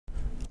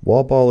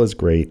Wall ball is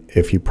great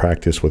if you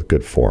practice with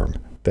good form,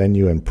 then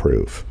you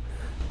improve.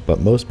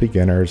 But most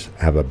beginners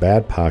have a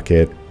bad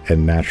pocket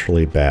and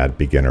naturally bad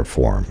beginner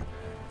form.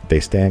 They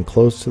stand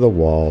close to the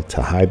wall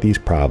to hide these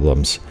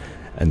problems,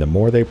 and the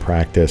more they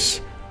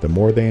practice, the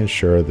more they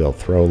ensure they'll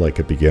throw like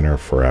a beginner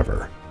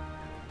forever.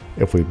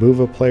 If we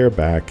move a player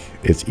back,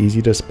 it's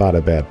easy to spot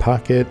a bad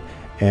pocket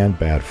and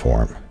bad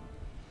form.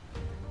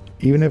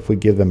 Even if we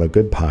give them a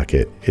good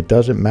pocket, it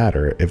doesn't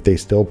matter if they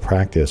still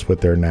practice with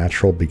their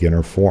natural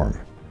beginner form.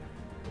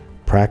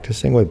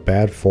 Practicing with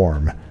bad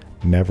form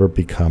never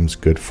becomes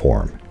good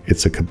form.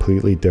 It's a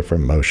completely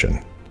different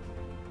motion.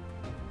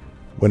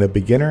 When a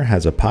beginner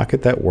has a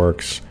pocket that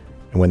works,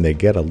 and when they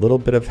get a little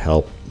bit of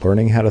help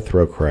learning how to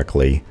throw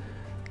correctly,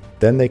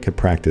 then they could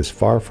practice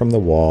far from the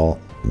wall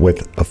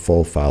with a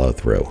full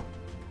follow-through.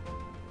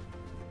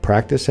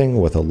 Practicing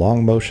with a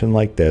long motion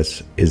like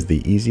this is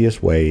the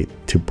easiest way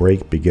to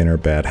break beginner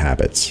bad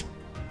habits.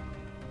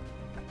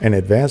 An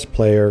advanced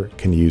player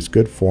can use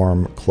good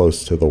form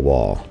close to the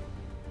wall.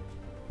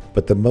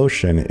 But the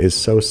motion is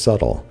so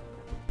subtle,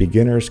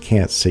 beginners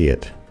can't see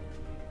it.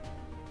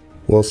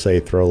 We'll say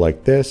throw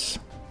like this,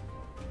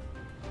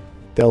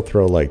 they'll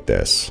throw like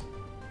this.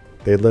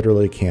 They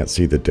literally can't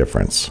see the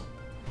difference.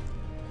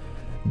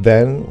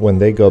 Then, when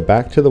they go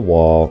back to the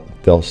wall,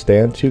 they'll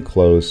stand too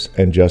close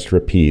and just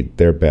repeat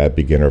their bad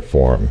beginner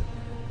form.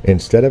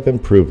 Instead of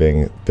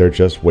improving, they're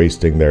just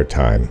wasting their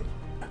time.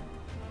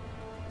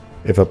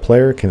 If a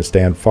player can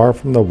stand far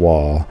from the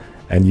wall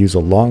and use a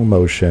long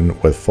motion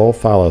with full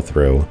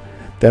follow-through,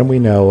 then we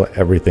know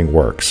everything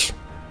works.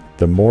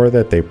 The more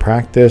that they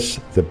practice,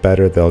 the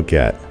better they'll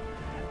get.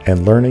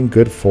 And learning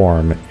good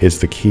form is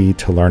the key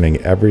to learning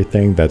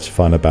everything that's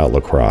fun about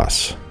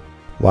lacrosse.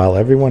 While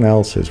everyone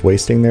else is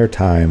wasting their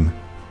time,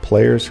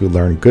 players who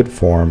learn good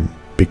form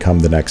become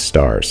the next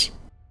stars.